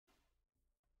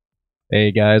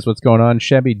Hey guys, what's going on?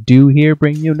 ShabbyDoo here,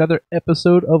 bringing you another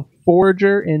episode of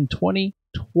Forager in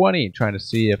 2020. Trying to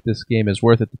see if this game is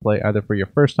worth it to play either for your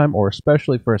first time or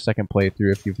especially for a second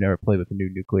playthrough if you've never played with the new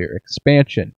nuclear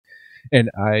expansion. And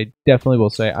I definitely will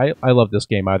say I love this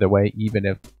game either way, even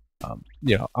if,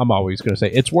 I'm always going to say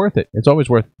it's worth it. It's always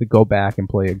worth it to go back and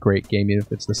play a great game, even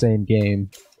if it's the same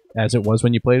game as it was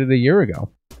when you played it a year ago.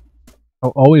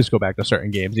 I'll always go back to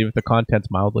certain games, even if the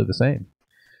content's mildly the same.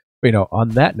 But, on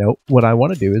that note, what I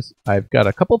want to do is I've got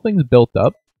a couple things built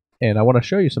up, and I want to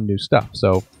show you some new stuff.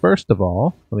 So first of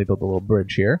all, let me build a little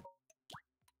bridge here.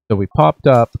 So we popped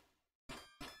up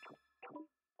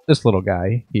this little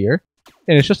guy here,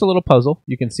 and it's just a little puzzle.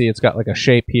 You can see it's got like a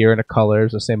shape here and a color,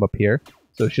 the same up here.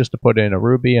 So it's just to put in a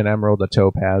ruby, an emerald, a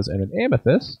topaz, and an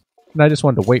amethyst. And I just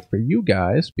wanted to wait for you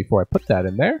guys before I put that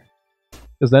in there,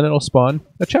 because then it'll spawn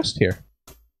a chest here.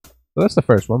 So that's the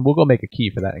first one. We'll go make a key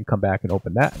for that and come back and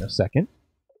open that in a second.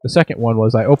 The second one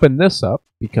was I opened this up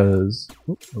because...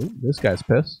 this guy's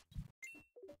pissed.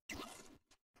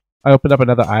 I opened up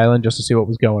another island just to see what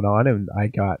was going on, and I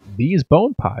got these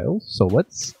bone piles. So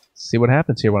let's see what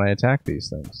happens here when I attack these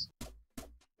things.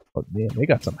 Oh man, they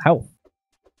got some health.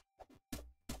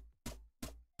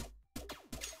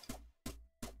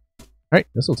 Alright,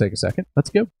 this will take a second.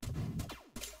 Let's go.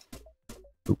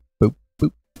 Boop, boop,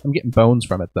 boop. I'm getting bones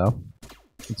from it, though.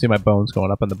 You can see my bones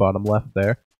going up in the bottom left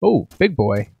there. Oh, big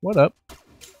boy. What up?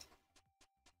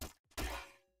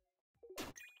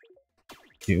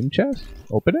 Doom chest?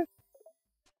 Open it?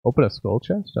 Open a skull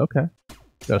chest? Okay.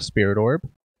 Got a spirit orb.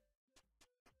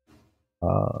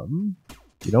 You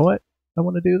know what I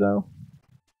want to do, though?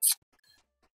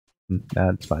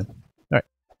 Nah, it's fine. Alright.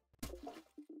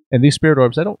 And these spirit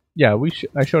orbs, I don't... Yeah,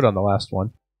 I showed on the last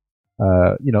one.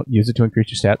 Use it to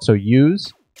increase your stats. So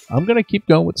use... I'm going to keep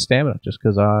going with stamina, just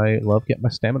because I love getting my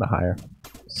stamina higher.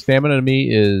 Stamina to me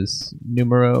is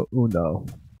numero uno.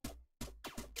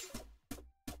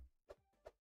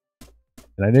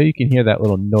 And I know you can hear that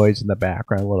little noise in the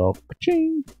background, a little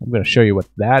ka-ching. I'm going to show you what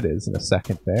that is in a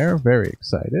second there. Very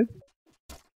excited.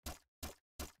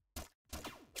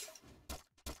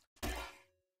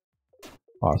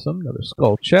 Awesome. Another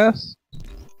skull chest.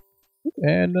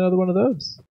 And another one of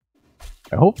those.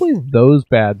 Hopefully those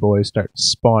bad boys start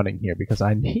spawning here because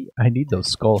I need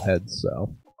those skull heads. So,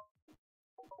 all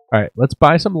right, let's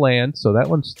buy some land. So that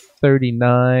one's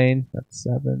 39. That's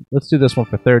 7. Let's do this one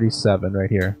for 37 right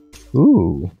here.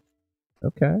 Ooh,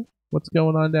 okay. What's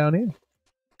going on down here?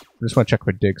 I just want to check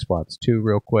for dig spots too,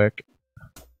 real quick.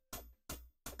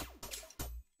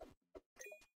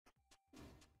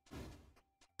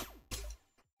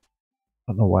 I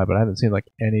don't know why, but I haven't seen like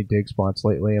any dig spots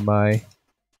lately in my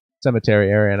cemetery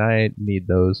area, and I need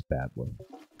those badly.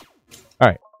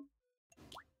 Alright.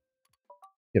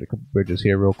 Get a couple bridges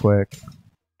here real quick.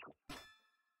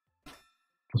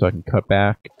 So I can cut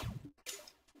back.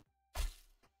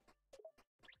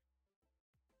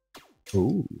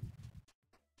 Ooh.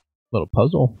 Little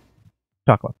puzzle.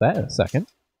 Talk about that in a second.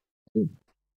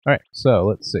 Alright, so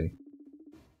let's see.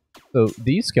 So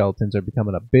these skeletons are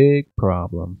becoming a big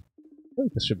problem. I feel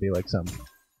like this should be like some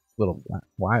little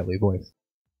wily voice.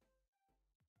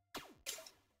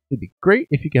 It'd be great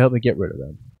if you could help me get rid of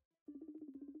them.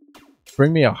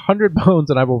 Bring me 100 bones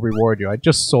and I will reward you. I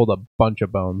just sold a bunch of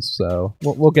bones, so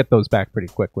we'll get those back pretty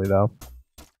quickly, though.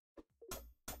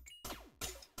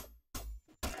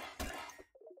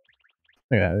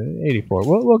 Yeah, 84.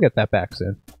 We'll get that back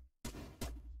soon.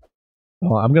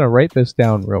 Oh, I'm going to write this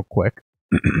down real quick.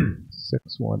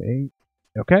 618.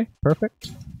 Okay,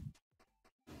 perfect.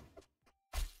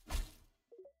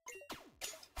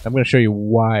 I'm going to show you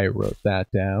why I wrote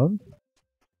that down.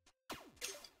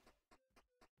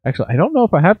 Actually, I don't know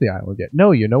if I have the island yet.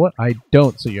 No, you know what? I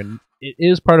don't. So it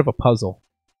is part of a puzzle.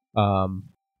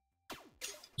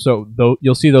 So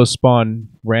you'll see those spawn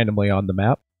randomly on the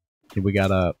map. And we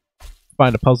gotta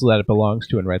find a puzzle that it belongs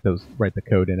to and write the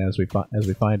code in as we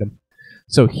find them.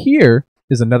 So here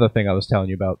is another thing I was telling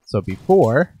you about. So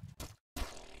before,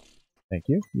 thank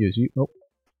you. Oh,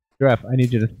 Giraffe, I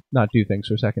need you to not do things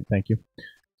for a second. Thank you.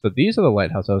 So these are the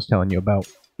lighthouse I was telling you about.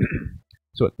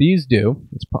 So what these do,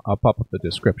 I'll pop up the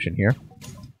description here.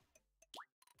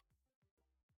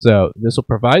 So this will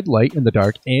provide light in the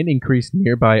dark and increase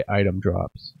nearby item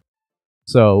drops.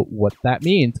 So what that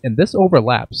means, and this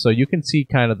overlaps, so you can see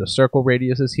kind of the circle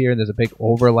radiuses here, and there's a big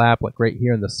overlap like right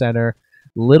here in the center.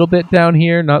 A little bit down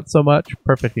here, not so much.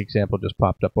 Perfect example just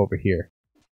popped up over here.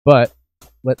 But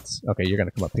okay, you're going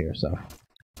to come up here, so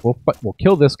we'll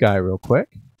kill this guy real quick.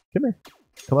 Come here.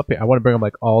 Come up here. I want to bring him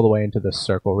like all the way into this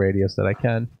circle radius that I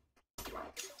can.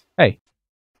 Hey.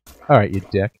 Alright, you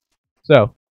dick.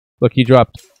 So, look, he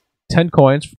dropped 10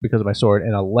 coins because of my sword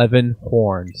and 11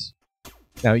 horns.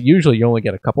 Now, usually you only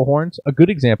get a couple horns. A good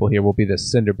example here will be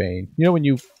this Cinderbane. You know when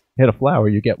you hit a flower,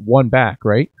 you get one back,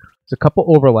 right? There's a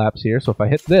couple overlaps here, so if I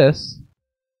hit this,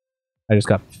 I just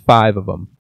got 5 of them.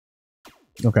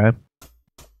 Okay.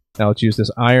 Now let's use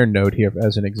this iron node here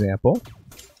as an example.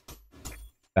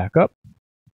 Back up.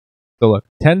 So look,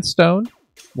 10 stone,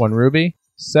 1 ruby,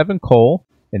 7 coal,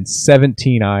 and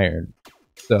 17 iron.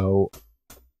 So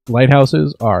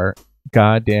lighthouses are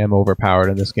goddamn overpowered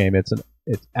in this game. It's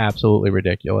absolutely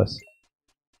ridiculous.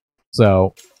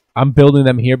 So I'm building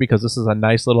them here because this is a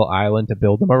nice little island to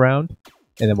build them around.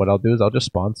 And then what I'll do is I'll just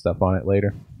spawn stuff on it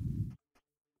later.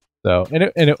 So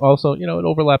and it also, you know, it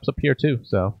overlaps up here too.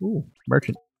 So ooh,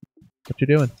 merchant, what you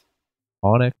doing?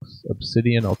 Onyx,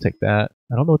 obsidian, I'll take that.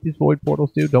 I don't know what these void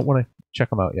portals do. Don't want to check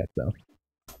them out yet though.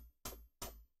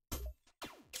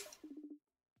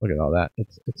 Look at all that.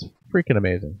 It's freaking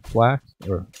amazing. Flax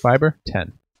or fiber,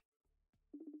 10.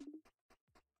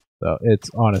 So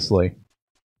it's honestly,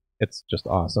 it's just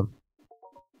awesome.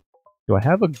 Do I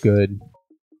have a good?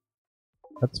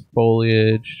 That's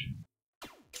foliage.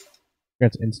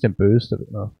 Grants instant boost.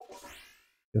 Oh,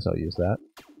 guess I'll use that.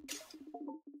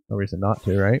 No reason not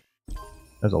to, right?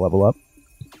 There's a level up.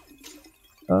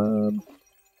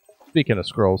 Speaking of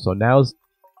scrolls, let's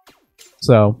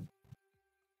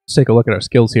take a look at our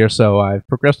skills here. So I've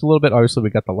progressed a little bit. Obviously, we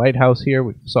got the lighthouse here.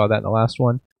 We saw that in the last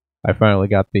one. I finally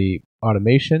got the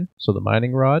automation, so the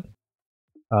mining rod.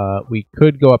 We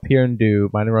could go up here and do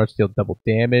mining rods deal double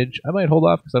damage. I might hold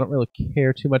off because I don't really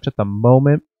care too much at the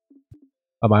moment.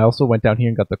 I also went down here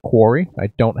and got the quarry. I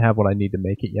don't have what I need to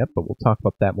make it yet, but we'll talk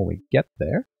about that when we get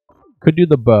there. Could do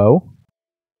the bow.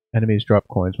 Enemies drop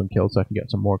coins when killed, so I can get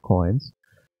some more coins.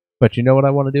 But you know what I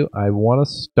want to do? I want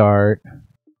to start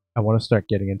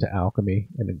getting into alchemy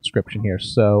and inscription here.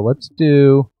 So let's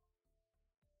do.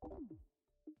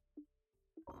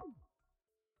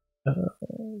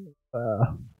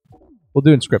 We'll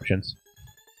do inscriptions.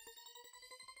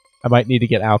 I might need to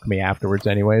get alchemy afterwards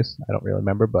anyways. I don't really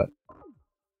remember, but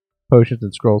potions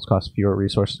and scrolls cost fewer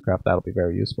resources to craft. That'll be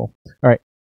very useful. Alright.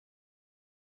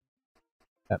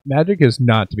 Magic is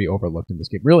not to be overlooked in this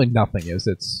game. Really nothing is.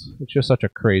 It's just such a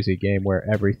crazy game where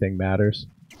everything matters.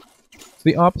 It's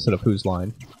the opposite of Whose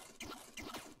Line.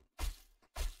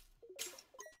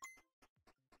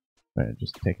 Alright,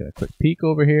 just taking a quick peek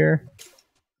over here.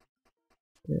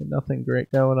 Yeah, nothing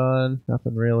great going on.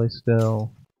 Nothing really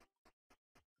still.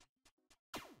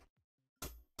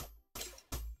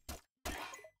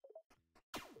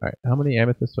 Alright, how many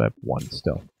amethysts do I have? 1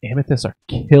 still. Amethysts are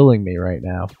killing me right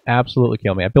now. Absolutely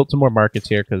killing me. I built some more markets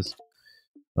here because,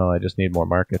 well, I just need more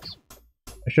markets.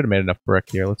 I should have made enough brick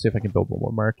here. Let's see if I can build one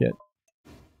more market.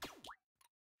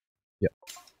 Yep.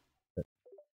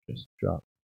 Just drop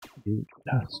you.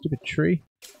 Stupid tree.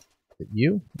 Is it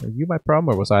you? Are you my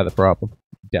problem or was I the problem?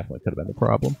 Definitely could have been the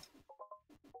problem.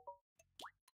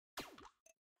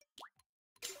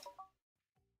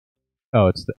 Oh,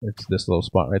 it's this little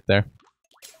spot right there.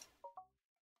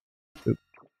 Oop.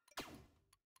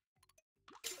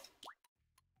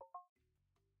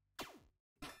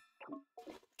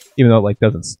 Even though it like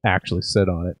doesn't actually sit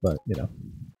on it, but you know.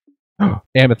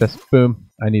 Amethyst, boom.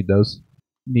 I need those.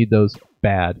 Need those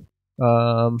bad.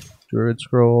 Druid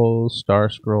scrolls, star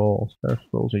scrolls. Star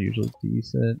scrolls are usually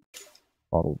decent.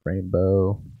 Bottled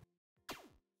rainbow.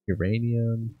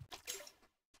 Uranium.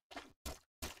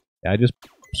 Yeah, I just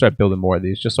start building more of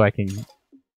these just so I can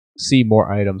see more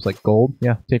items like gold.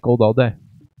 Yeah, take gold all day.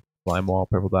 Slime wall,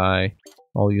 purple dye,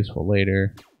 all useful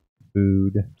later.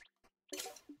 Food.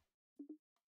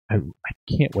 I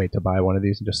can't wait to buy one of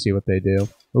these and just see what they do.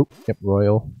 Oh, yep,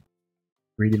 royal.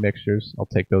 Greedy mixtures. I'll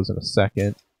take those in a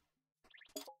second.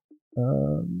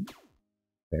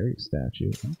 Fairy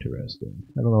statue. Interesting.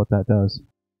 I don't know what that does.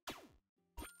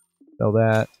 Sell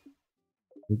that.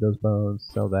 Need those bones.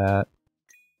 Sell that.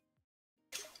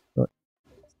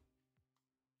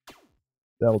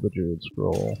 Sell the druid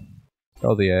scroll.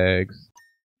 Sell the eggs.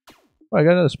 Oh, I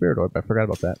got another spirit orb. I forgot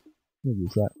about that. I'm gonna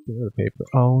use that. Get rid of the paper.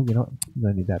 Oh, you know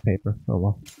what? I need that paper. Oh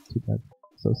well. Too bad.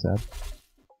 So sad.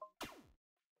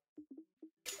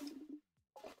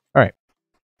 Alright.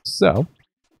 So,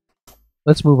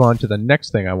 let's move on to the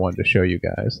next thing I wanted to show you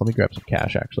guys. Let me grab some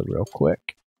cash actually real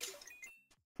quick.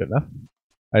 Good enough.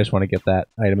 I just want to get that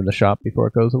item in the shop before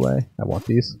it goes away. I want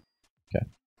these. Okay.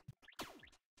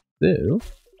 So,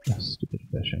 oh, stupid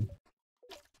fishing.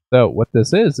 So, what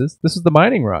this is this is the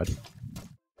mining rod.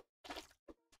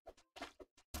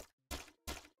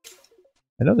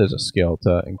 I know there's a skill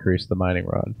to increase the mining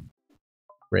rod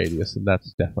radius, and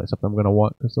that's definitely something I'm going to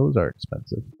want, because those are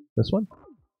expensive. This one?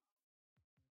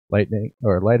 Lightning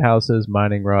or lighthouses,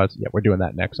 mining rods. Yeah, we're doing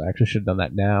that next. I actually should have done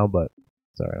that now, but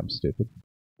sorry, I'm stupid.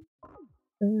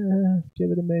 Give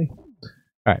it to me.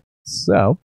 Alright,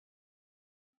 so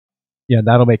yeah,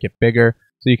 that'll make it bigger.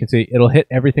 So you can see it'll hit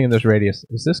everything in this radius.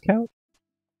 Does this count?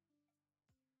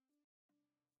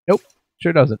 Nope,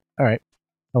 sure doesn't. Alright.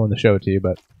 I wanted to show it to you,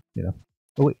 but you know.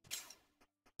 Oh wait.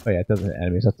 Oh yeah, it doesn't hit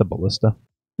enemies, that's the ballista.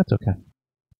 That's okay.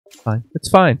 Fine. It's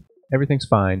fine. Everything's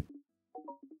fine.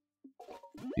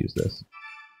 Use this.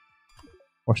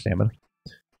 More stamina.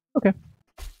 Okay.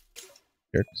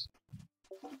 Jerks.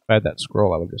 If I had that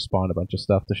scroll, I would just spawn a bunch of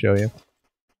stuff to show you.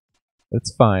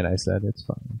 It's fine, I said. It's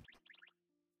fine.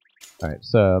 Alright,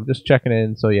 so I'm just checking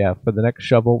in. So yeah, for the next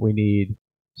shovel, we need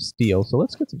steel. So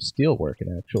let's get some steel working,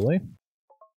 actually.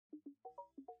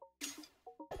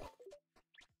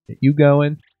 Get you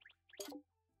going.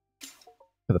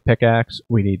 For the pickaxe,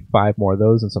 we need 5 more of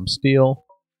those and some steel.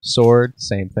 Sword,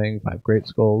 same thing, 5 great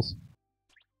skulls.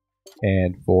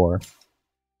 And for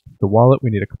the wallet, we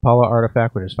need a Kapala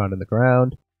artifact, which is found in the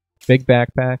ground. Big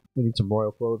backpack, we need some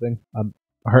royal clothing. I'm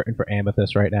hurting for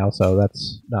amethyst right now, so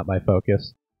that's not my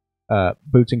focus.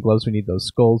 Boots and gloves, we need those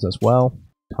skulls as well.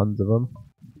 Tons of them.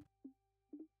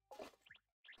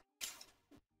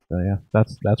 So yeah,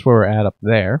 that's where we're at up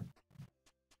there.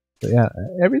 So yeah,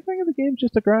 everything in the game's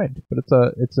just a grind, but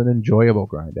it's an enjoyable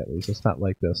grind at least. It's not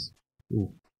like this.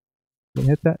 Ooh. Can you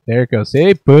hit that? There it goes.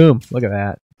 See? Boom! Look at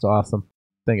that. It's awesome.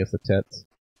 Thing is the tits.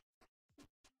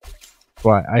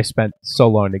 Why I spent so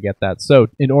long to get that. So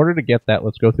in order to get that,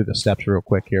 let's go through the steps real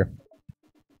quick here.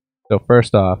 So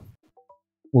first off,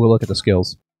 we'll look at the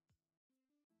skills.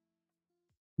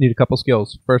 You need a couple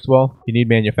skills. First of all, you need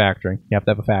manufacturing. You have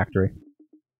to have a factory.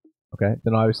 Okay?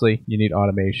 Then obviously, you need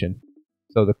automation.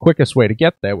 So the quickest way to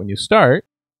get there when you start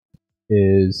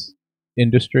is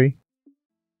industry,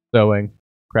 sewing,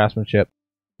 craftsmanship,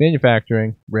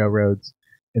 manufacturing, railroads,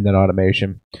 and then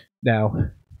automation. Now,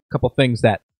 a couple things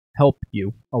that help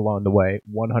you along the way,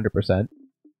 100%.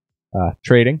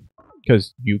 Trading,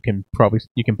 because you can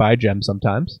buy gems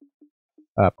sometimes.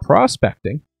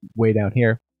 Prospecting, way down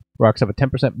here. Rocks have a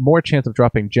 10% more chance of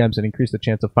dropping gems and increase the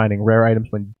chance of finding rare items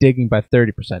when digging by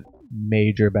 30%.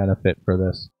 Major benefit for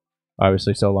this.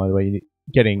 Obviously, so along the way,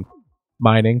 getting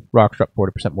mining, rocks drop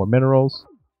 40% more minerals.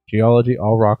 Geology,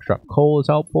 all rocks drop coal is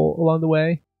helpful along the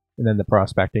way. And then the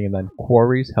prospecting, and then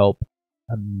quarries help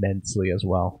immensely as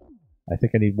well. I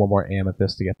think I need 1 more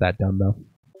amethyst to get that done, though.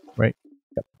 Right?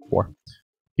 Yep, 4.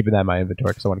 Keeping that in my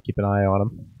inventory because I want to keep an eye on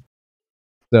them.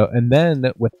 So, and then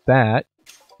with that,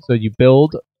 so you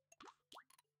build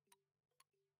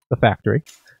the factory.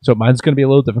 So mine's going to be a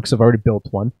little different because I've already built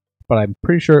one, but I'm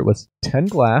pretty sure it was 10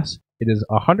 glass. It is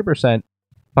 100%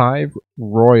 5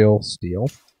 royal steel,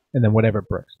 and then whatever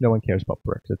bricks. No one cares about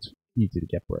bricks. It's easy to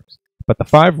get bricks. But the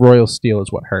 5 royal steel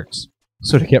is what hurts.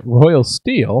 So to get royal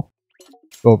steel,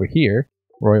 over here,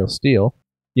 royal steel,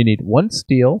 you need 1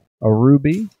 steel, a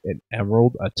ruby, an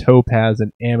emerald, a topaz,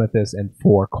 an amethyst, and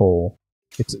 4 coal.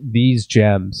 It's these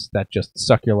gems that just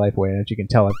suck your life away, and as you can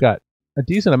tell, I've got a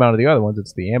decent amount of the other ones.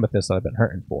 It's the amethyst that I've been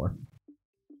hurting for.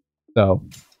 So,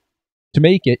 to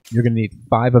make it, you're going to need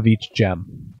 5 of each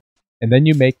gem. And then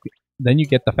you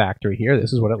get the factory here.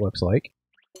 This is what it looks like.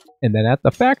 And then at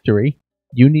the factory,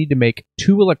 you need to make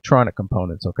 2 electronic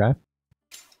components, okay?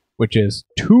 Which is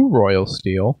 2 royal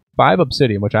steel, 5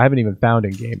 obsidian, which I haven't even found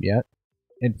in game yet,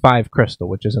 and 5 crystal,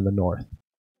 which is in the north.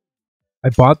 I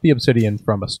bought the obsidian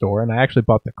from a store, and I actually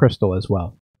bought the crystal as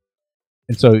well.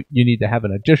 And so you need to have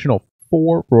an additional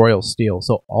 4 royal steel.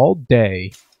 So all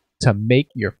day, to make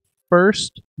your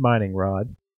first mining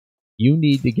rod, you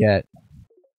need to get,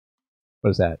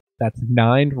 what is that? That's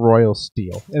 9 royal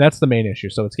steel. And that's the main issue.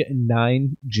 So it's getting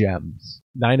 9 gems.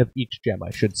 9 of each gem,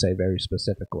 I should say very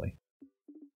specifically.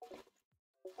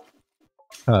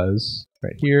 Because,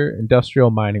 right here, industrial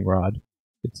mining rod.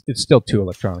 It's still 2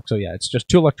 electronic. So yeah, it's just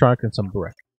 2 electronic and some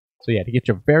brick. So yeah, to get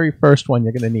your very first one,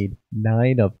 you're going to need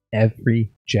 9 of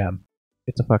every gem.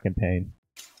 It's a fucking pain.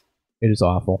 It is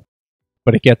awful.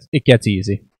 But it gets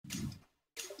easy.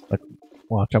 Like,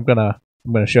 watch, I'm gonna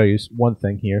show you one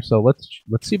thing here. So let's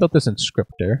see about this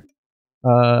inscriptor.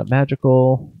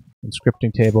 Magical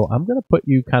inscripting table. I'm gonna put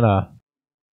you kind of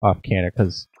off camera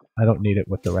because I don't need it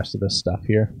with the rest of this stuff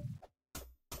here.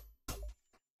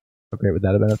 How great would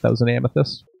that have been if that was an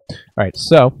amethyst? Alright,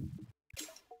 so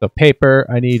the paper,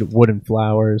 I need wooden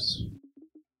flowers.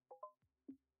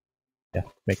 Yeah,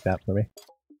 make that for me.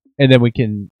 And then we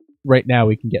can, right now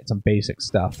we can get some basic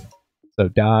stuff. So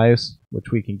dyes,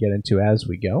 which we can get into as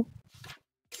we go.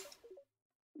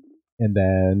 And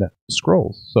then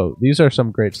scrolls. So these are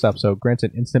some great stuff. So grants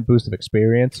an instant boost of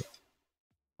experience.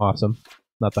 Awesome.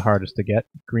 not the hardest to get.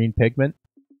 Green pigment.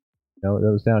 No,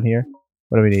 those down here.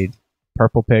 What do we need?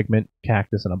 Purple pigment,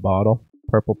 cactus in a bottle.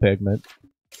 Purple pigment.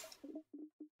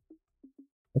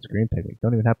 What's green pigment?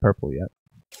 Don't even have purple yet.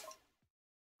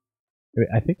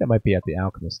 I think that might be at the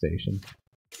alchemist station.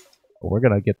 But we're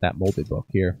gonna get that moldy book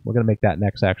here. We're gonna make that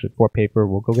next, actually, for paper.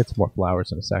 We'll go get some more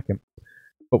flowers in a second.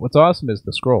 But what's awesome is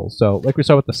the scrolls. So, like we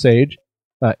saw with the sage,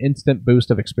 instant boost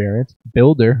of experience.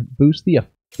 Builder, boost the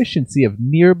efficiency of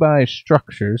nearby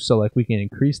structures. So, like, we can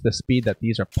increase the speed that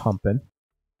these are pumping.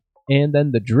 And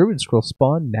then the druid scroll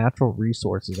spawn natural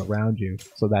resources around you.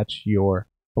 So that's your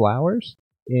flowers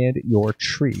and your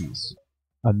trees.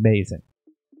 Amazing.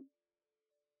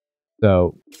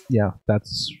 So, yeah,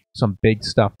 that's some big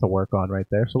stuff to work on right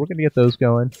there. So we're going to get those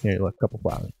going. Here, look, a couple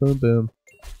flowers. Boom, boom.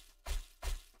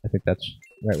 I think that's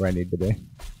right where I need to be.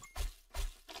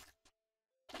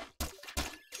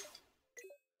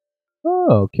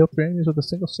 Oh, kill 3 enemies with a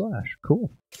single slash.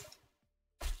 Cool.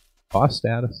 Boss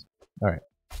status. Alright.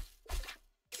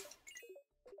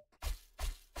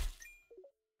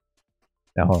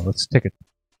 Now, hold on, let's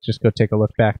just go take a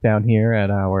look back down here at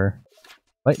our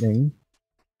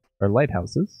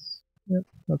lighthouses. Yep,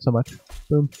 not so much.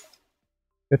 Boom.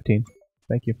 15.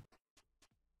 Thank you.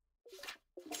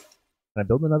 Can I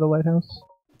build another lighthouse?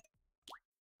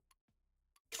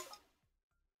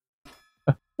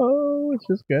 Oh, it's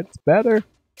just good. It's better.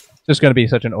 It's just going to be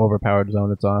such an overpowered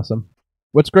zone. It's awesome.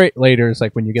 What's great later is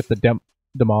like when you get the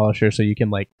demolisher, so you can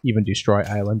like even destroy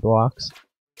island blocks.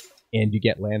 And you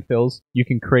get landfills, you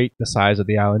can create the size of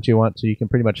the island you want, so you can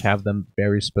pretty much have them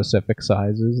very specific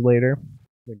sizes later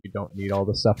when you don't need all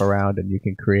the stuff around, and you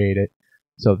can create it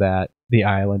so that the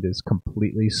island is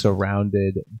completely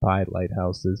surrounded by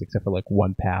lighthouses, except for like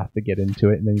one path to get into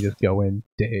it, and then you just go in,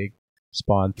 dig,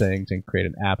 spawn things, and create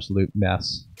an absolute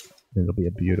mess. And it'll be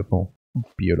a beautiful,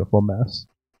 beautiful mess.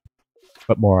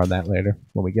 But more on that later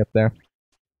when we get there.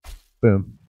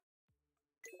 Boom.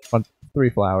 3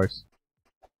 flowers.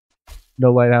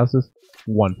 No lighthouses.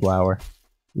 1 flower.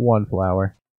 1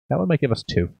 flower. That one might give us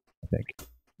 2, I think.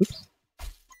 Oops.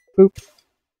 Boop.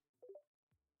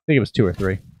 I think it was 2 or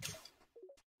 3.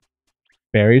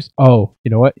 Berries. Oh, you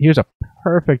know what? Here's a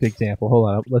perfect example. Hold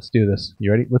on. Let's do this.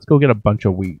 You ready? Let's go get a bunch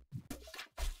of wheat.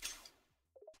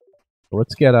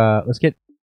 Let's get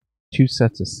 2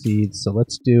 sets of seeds. So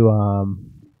let's do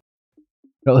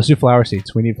no, let's do flower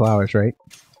seeds. We need flowers, right?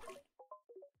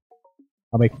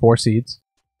 I'll make 4 seeds.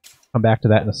 Come back to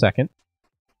that in a second.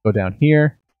 Go down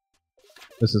here.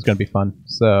 This is going to be fun.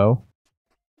 So,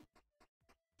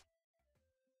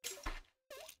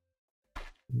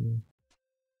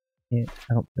 I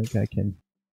don't think I can.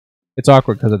 It's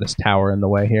awkward because of this tower in the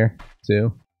way here,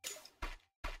 too.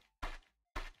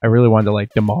 I really wanted to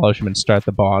like demolish them and start at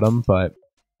the bottom, but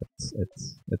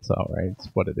it's all right. It's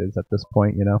what it is at this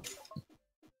point, you know.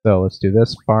 So let's do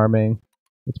this farming.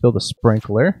 Let's build a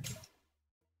sprinkler.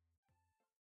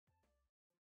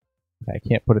 Okay, I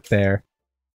can't put it there.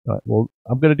 Well,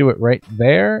 I'm going to do it right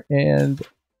there, and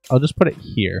I'll just put it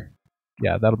here.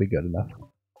 Yeah, that'll be good enough.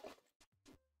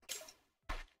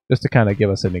 Just to kind of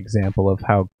give us an example of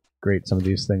how great some of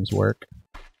these things work.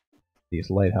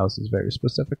 These lighthouses very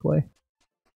specifically.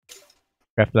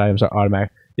 Crafted items are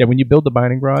automatic. Yeah, when you build the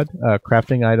binding rod,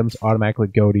 crafting items automatically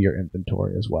go to your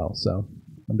inventory as well. So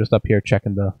I'm just up here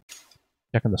checking the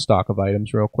stock of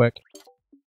items real quick.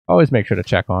 Always make sure to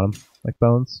check on them, like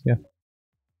bones. Yeah.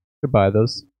 Could buy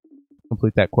those.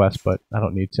 Complete that quest, but I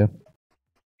don't need to.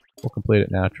 We'll complete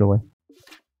it naturally.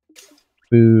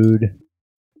 Food.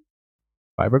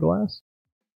 Fiberglass?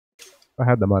 If I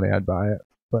had the money, I'd buy it,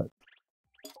 but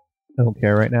I don't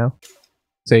care right now.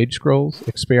 Sage scrolls.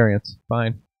 Experience.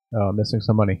 Fine. Oh, I'm missing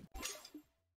some money. Is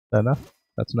that enough?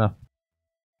 That's enough.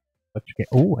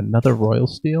 Oh, another royal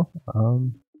steel?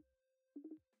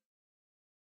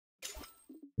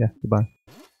 Yeah, goodbye.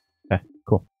 Okay,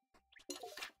 cool.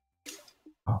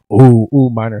 Ooh,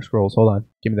 miner scrolls. Hold on.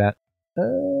 Give me that.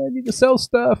 I need to sell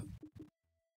stuff.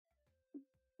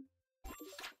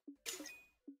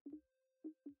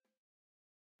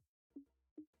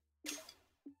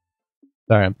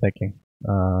 Sorry, I'm thinking.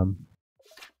 I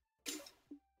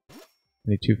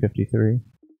need 253.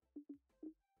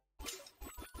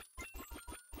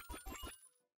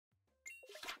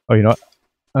 Oh, you know what?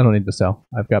 I don't need to sell.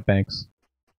 I've got banks.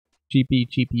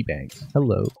 Cheapy banks.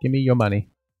 Hello, give me your money.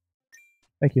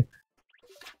 Thank you.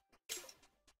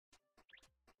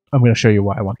 I'm going to show you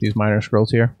why I want these miner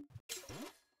scrolls here.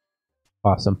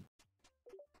 Awesome.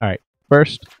 Alright,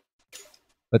 first,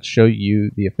 let's show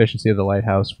you the efficiency of the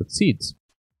lighthouse with seeds.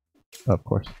 Oh, of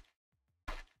course.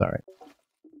 Alright.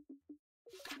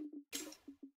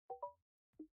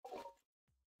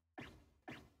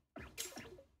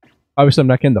 Obviously, I'm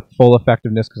not getting the full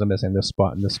effectiveness because I'm missing this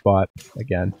spot and this spot.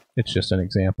 Again, it's just an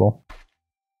example.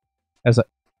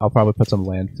 I'll probably put some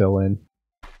landfill in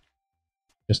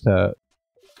just to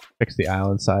fix the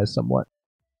island size somewhat.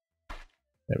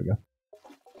 There we go.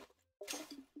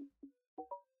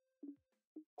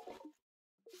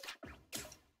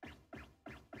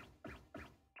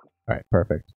 Alright,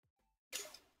 perfect.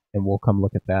 And we'll come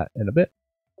look at that in a bit.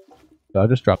 So I'll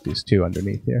just drop these two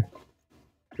underneath here.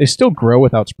 They still grow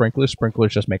without sprinklers.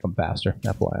 Sprinklers just make them faster,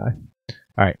 FYI.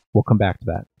 Alright, we'll come back to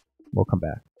that. We'll come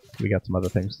back. We got some other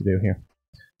things to do here.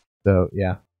 So,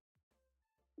 yeah.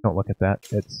 Don't look at that.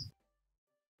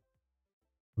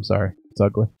 I'm sorry. It's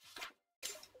ugly.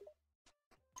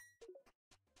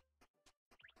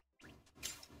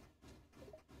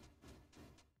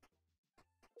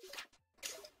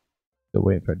 Still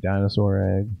waiting for a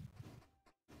dinosaur egg.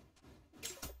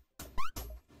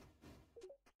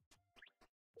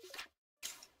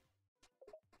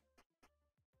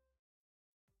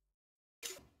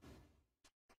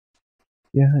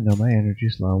 Yeah, I know my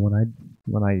energy's low. When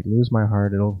I lose my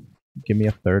heart, it'll give me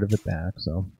a third of it back,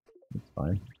 so it's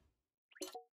fine.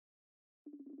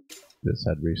 This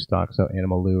had restock, so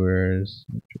animal lures,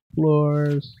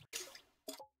 floors,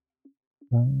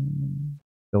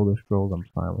 builder scrolls. I'm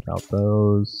fine without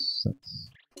those.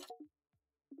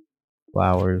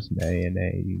 Flowers,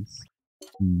 mayonnaise.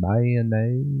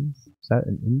 Mayonnaise? Is that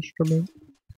an instrument?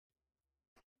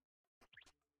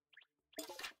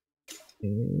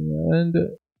 And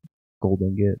gold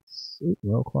ingots. Ooh,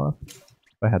 well cloth.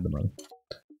 If I had the money.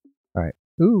 Alright.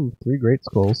 Ooh, 3 great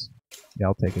skulls. Yeah,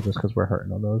 I'll take it just because we're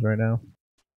hurting on those right now.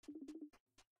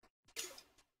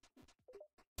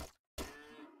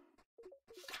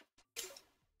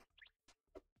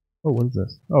 Oh, what is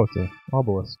this? Oh, it's a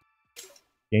obelisk.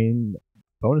 Gain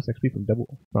bonus XP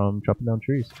from chopping down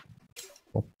trees.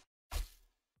 Cool.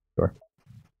 Sure.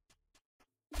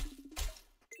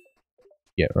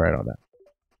 Get right on that.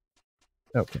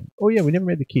 Okay. Oh yeah, we never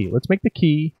made the key. Let's make the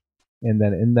key, and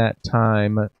then in that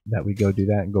time that we go do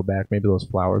that and go back, maybe those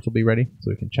flowers will be ready,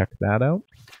 so we can check that out.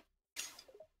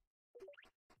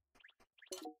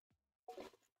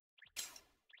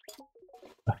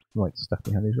 I'm like stuck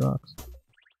behind these rocks.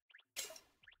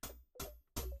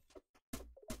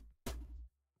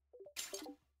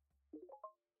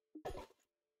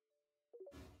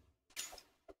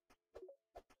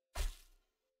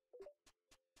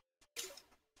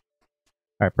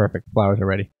 Alright, perfect. Flowers are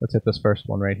ready. Let's hit this first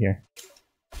one right here.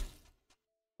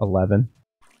 11.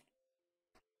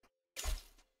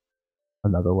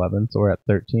 Another 11, so we're at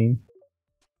 13.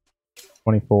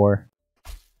 24.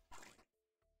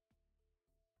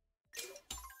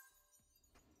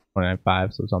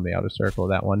 29.5, so it's on the outer circle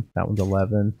of that one. That one's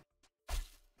 11.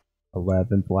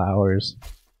 11 flowers.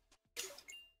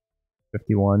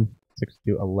 51.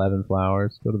 62. 11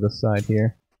 flowers. Go to this side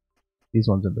here. These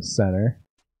ones in the center.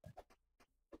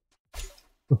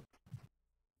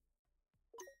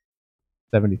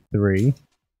 73.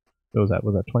 What was that?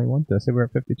 Was that 21? Did I say we were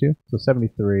at 52? So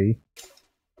 73.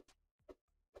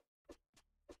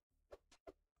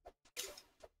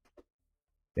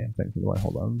 Damn thing.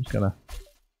 Hold on. I'm just gonna.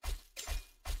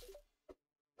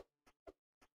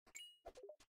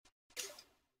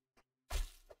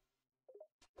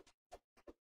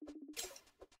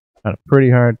 Had a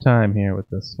pretty hard time here with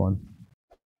this one.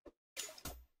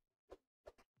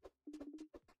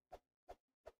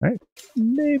 Alright,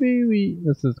 maybe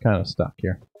this is kind of stuck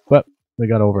here. But we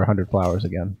got over 100 flowers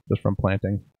again, just from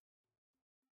planting.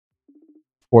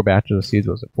 4 batches of seeds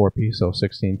was at 4p, so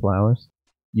 16 flowers.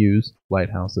 Used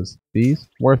lighthouses. These,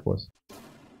 worthless.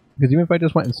 Because even if I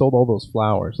just went and sold all those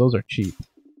flowers, those are cheap.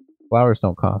 Flowers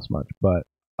don't cost much, but...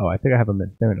 Oh, I think I have them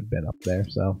in, they're in a bin up there,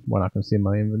 so we're not going to see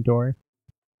my inventory.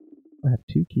 I have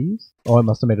 2 keys? Oh, I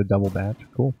must have made a double batch.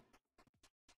 Cool.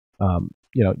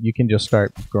 You know, you can just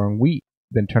start growing wheat,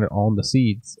 then turn it all into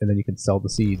seeds, and then you can sell the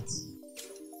seeds.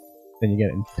 Then you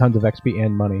get tons of XP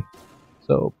and money.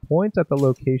 So, points at the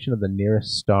location of the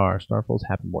nearest star. Starfalls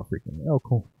happen more frequently. Oh,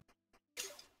 cool.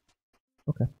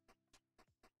 Okay.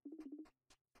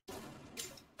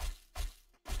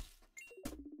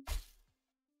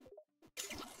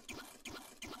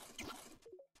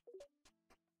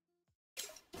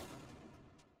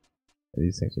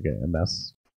 These things are getting a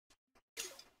mess.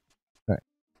 Alright.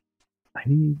 I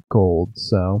need gold,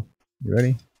 so... You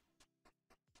ready?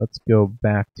 Let's go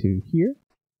back to here.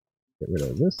 Get rid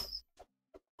of this.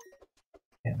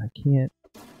 And I can't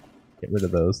get rid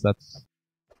of those. That's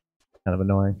kind of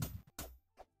annoying.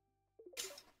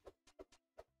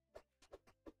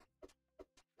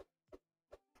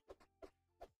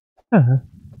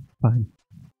 Fine.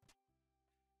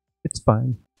 It's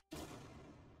fine.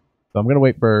 So I'm gonna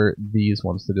wait for these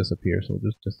ones to disappear. So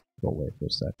we'll just go away for a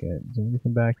second. Is there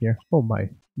anything back here? Oh, my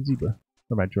zebra.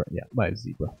 Or my yeah, my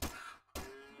zebra.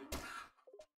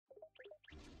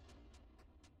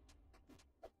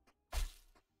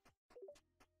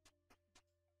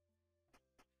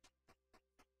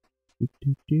 You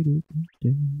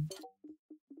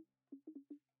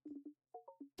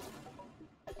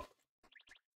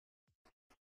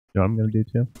know what I'm gonna do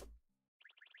too?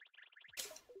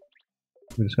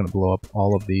 I'm just gonna blow up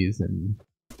all of these and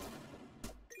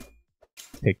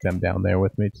take them down there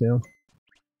with me too.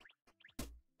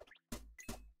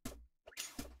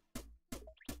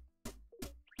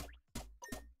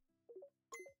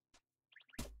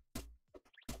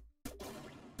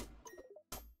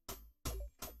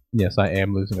 Yes, I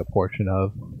am losing a portion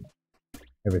of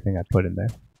everything I put in there.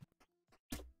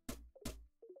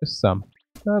 Just some.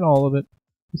 Not all of it.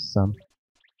 Just some.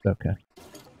 It's okay.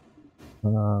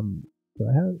 Do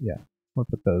I have? Yeah. I'll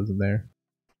put those in there.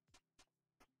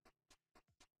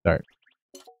 Start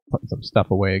putting some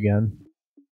stuff away again.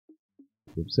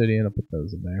 The obsidian, I'll put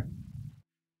those in there.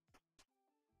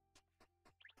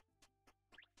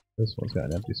 This one's got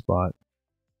an empty spot.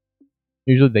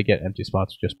 Usually they get empty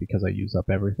spots just because I use up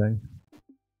everything.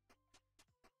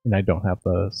 And I don't have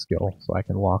the skill, so I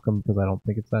can lock them because I don't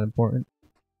think it's that important.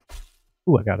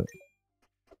 Ooh, I got it.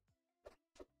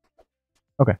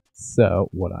 Okay, so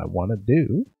what I want to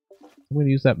do, I'm going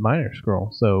to use that miner scroll.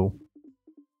 So,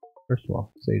 first of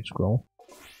all, sage scroll.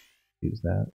 Use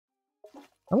that.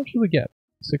 How much do we get?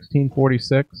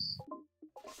 1646.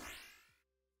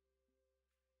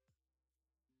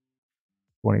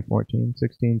 2014,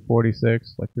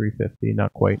 1646, like 350,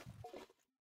 not quite.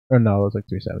 Or no, it was like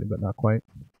 370, but not quite.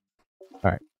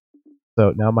 Alright.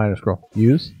 So now miner scroll.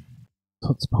 Use.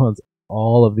 So it spawns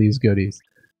all of these goodies.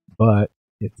 But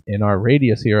it's in our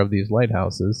radius here of these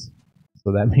lighthouses.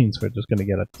 So that means we're just going to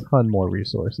get a ton more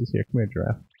resources here. Come here,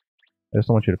 giraffe. I just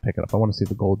don't want you to pick it up. I want to see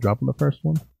the gold drop on the first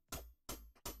one.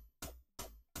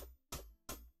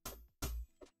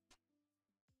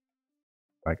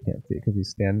 I can't see it because he's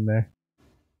standing there.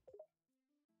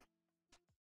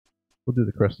 We'll do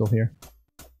the crystal here.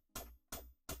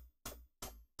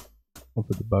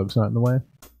 Hopefully the bug's not in the way.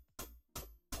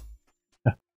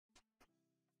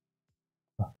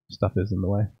 Oh, stuff is in the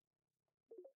way.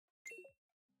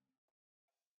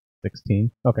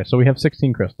 16. Okay, so we have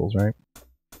 16 crystals, right?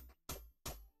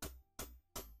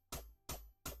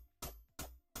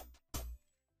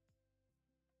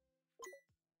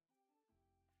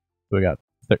 So we got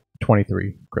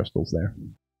 23 crystals there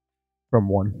from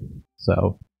one.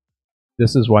 So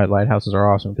this is why lighthouses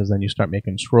are awesome, because then you start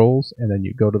making scrolls, and then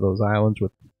you go to those islands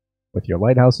with your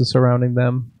lighthouses surrounding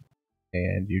them,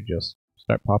 and you just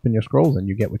start popping your scrolls, and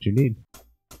you get what you need.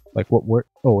 Like what we're...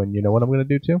 Oh, and you know what I'm going to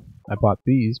do too? I bought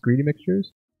these greedy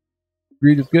mixtures.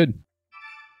 Greed is good.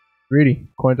 Greedy.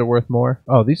 Coins are worth more.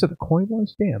 Oh, these are the coin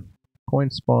ones? Damn.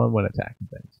 Coins spawn when attacking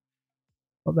things.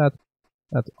 Oh,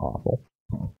 that's awful.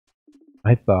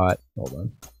 I thought... Hold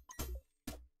on.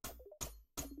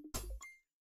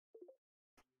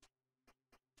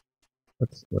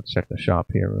 Let's check the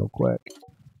shop here real quick.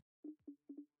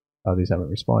 Oh, these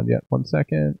haven't respawned yet. 1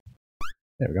 second.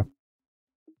 There we go.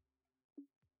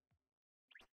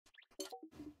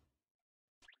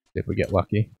 See if we get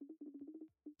lucky.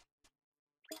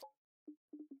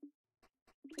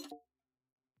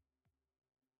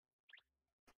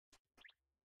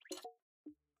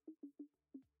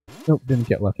 Nope, didn't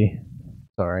get lucky.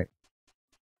 It's alright.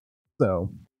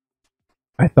 So,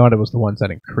 I thought it was the ones that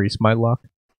increase my luck.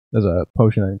 There's a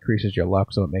potion that increases your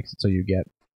luck, so it makes it so you get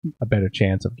a better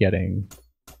chance of getting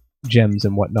gems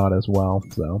and whatnot as well.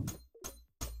 So,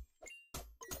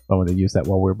 I'm going to use that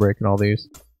while we're breaking all these.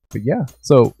 But yeah,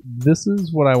 so this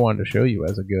is what I wanted to show you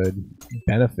as a good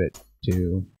benefit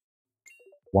to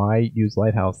why use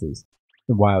lighthouses.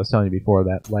 And why I was telling you before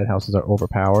that lighthouses are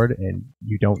overpowered and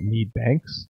you don't need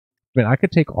banks. I mean, I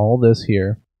could take all this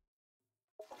here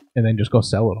and then just go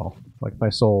sell it all. Like if I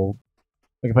sold,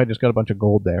 like if I just got a bunch of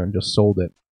gold there and just sold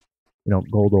it, you know,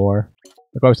 gold ore.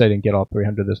 Like obviously I didn't get all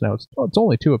 300 of this now. It's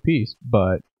only 2 apiece,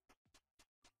 but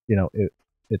you know,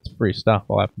 it's free stuff.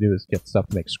 All I have to do is get stuff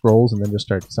to make scrolls and then just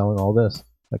start selling all this.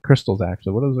 Like crystals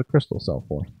actually. What does a crystal sell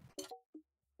for?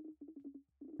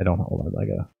 I don't know. Hold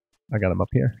on, I got them up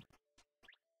here.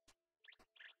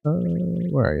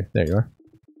 Where are you? There you are.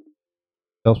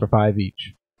 Sells for 5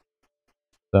 each.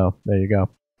 So, there you go.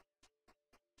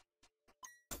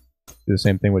 Do the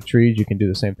same thing with trees. You can do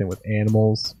the same thing with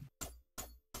animals.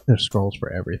 There's scrolls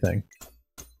for everything.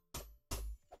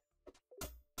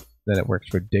 Then it works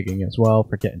for digging as well,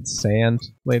 for getting sand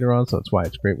later on. So that's why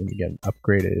it's great when you get an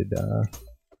upgraded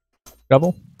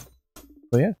Shovel.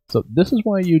 So yeah, so this is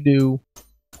why you do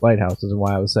lighthouses and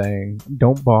why I was saying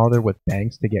don't bother with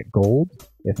banks to get gold.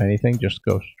 If anything, just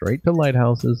go straight to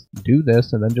lighthouses, do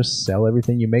this, and then just sell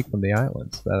everything you make from the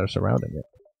islands that are surrounding it.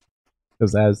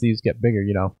 Because as these get bigger,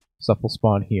 you know, stuff will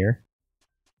spawn here.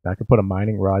 I can put a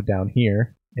mining rod down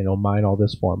here, and it'll mine all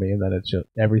this for me, and then it's just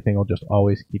everything will just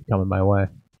always keep coming my way.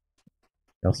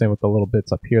 You know, same with the little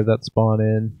bits up here that spawn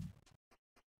in.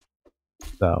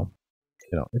 So,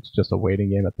 you know, it's just a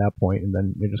waiting game at that point, and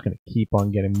then you're just going to keep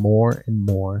on getting more and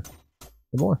more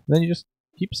and more. And then you just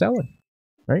keep selling,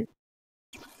 right?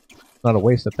 It's not a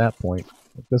waste at that point.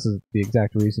 Like, this is the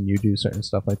exact reason you do certain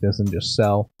stuff like this and just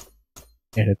sell.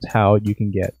 And it's how you can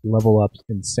get level ups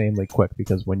insanely quick,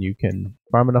 because when you can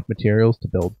farm enough materials to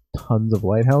build tons of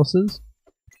lighthouses,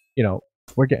 you know,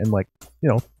 we're getting like, you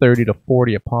know, 30 to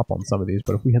 40 a pop on some of these,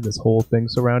 but if we had this whole thing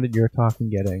surrounded, you're talking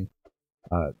getting,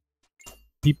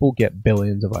 people get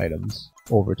billions of items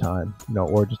over time, you know,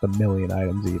 or just a million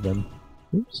items even.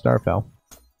 Oops, star fell.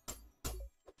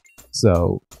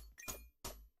 So,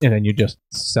 and then you just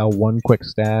sell one quick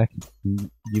stack.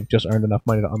 You've just earned enough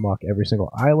money to unlock every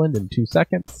single island in 2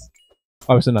 seconds.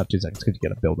 Obviously not 2 seconds because you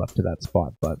got to build up to that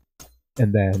spot, but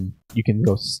and then you can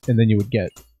go, and then you would get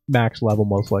max level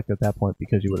most likely at that point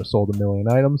because you would have sold a million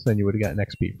items. Then you would have gotten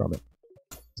XP from it.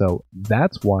 So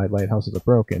that's why lighthouses are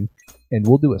broken, and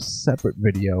we'll do a separate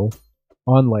video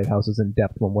on lighthouses in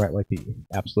depth when we're at like the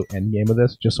absolute end game of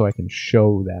this, just so I can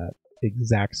show that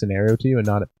exact scenario to you and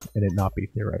it not be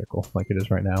theoretical like it is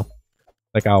right now.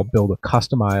 Like, I'll build a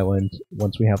custom island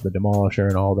once we have the demolisher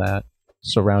and all that,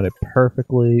 surround it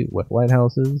perfectly with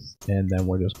lighthouses, and then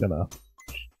we're just gonna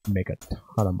make a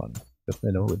ton of money just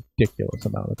in a ridiculous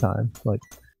amount of time, like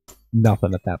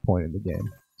nothing at that point in the game.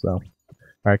 So,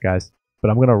 alright guys,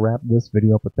 but I'm gonna wrap this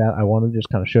video up with that. I want to just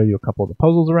kind of show you a couple of the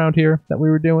puzzles around here that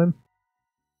we were doing,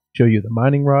 show you the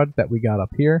mining rod that we got up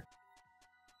here.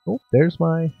 Oh, there's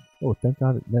my... Oh, thank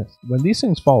God it missed. When these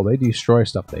things fall, they destroy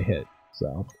stuff they hit,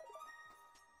 so...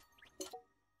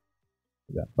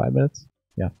 We got 5 minutes?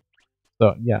 Yeah.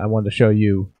 So, yeah, I wanted to show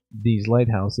you these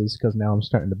lighthouses, because now I'm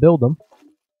starting to build them.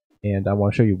 And I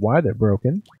want to show you why they're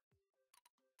broken.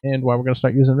 And why we're going to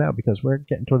start using them now, because we're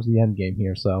getting towards the end game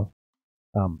here, so...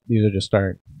 these are just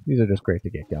great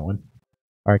to get going.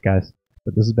 Alright guys,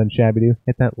 but this has been ShabbyDoo.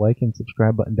 Hit that like and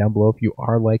subscribe button down below if you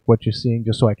are like what you're seeing,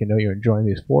 just so I can know you're enjoying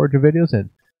these Forager videos,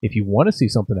 and if you want to see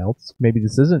something else, maybe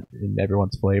this isn't in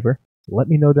everyone's flavor, let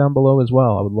me know down below as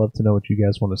well. I would love to know what you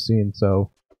guys want to see, and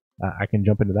so I can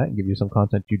jump into that and give you some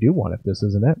content you do want if this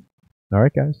isn't it.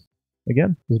 Alright guys,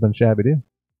 again, this has been ShabbyDoo.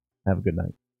 Have a good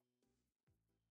night.